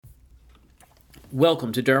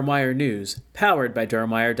Welcome to DermWire News, powered by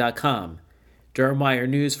DermWire.com. DermWire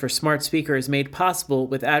News for Smart Speaker is made possible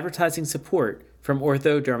with advertising support from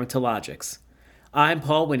Ortho Dermatologics. I'm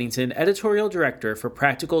Paul Winnington, Editorial Director for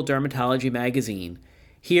Practical Dermatology Magazine,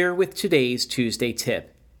 here with today's Tuesday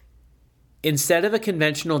tip. Instead of a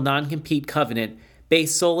conventional non-compete covenant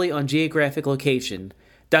based solely on geographic location,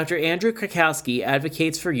 Dr. Andrew Krakowski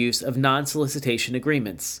advocates for use of non-solicitation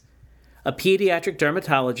agreements. A pediatric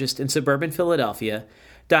dermatologist in suburban Philadelphia,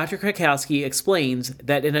 Dr. Krakowski explains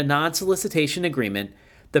that in a non-solicitation agreement,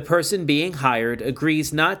 the person being hired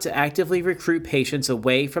agrees not to actively recruit patients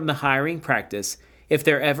away from the hiring practice if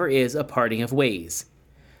there ever is a parting of ways.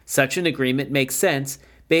 Such an agreement makes sense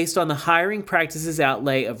based on the hiring practice's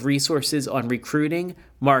outlay of resources on recruiting,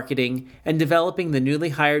 marketing, and developing the newly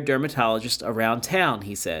hired dermatologist around town,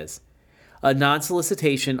 he says. A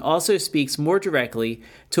non-solicitation also speaks more directly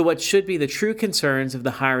to what should be the true concerns of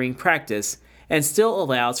the hiring practice and still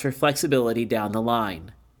allows for flexibility down the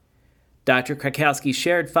line. Dr. Krakowski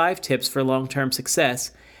shared 5 tips for long-term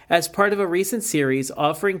success as part of a recent series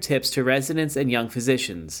offering tips to residents and young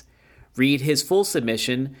physicians. Read his full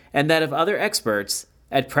submission and that of other experts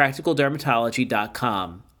at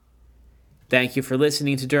practicaldermatology.com. Thank you for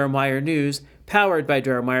listening to DermWire News, powered by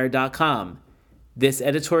DermWire.com. This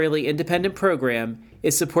editorially independent program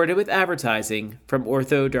is supported with advertising from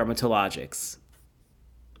Ortho Dermatologics.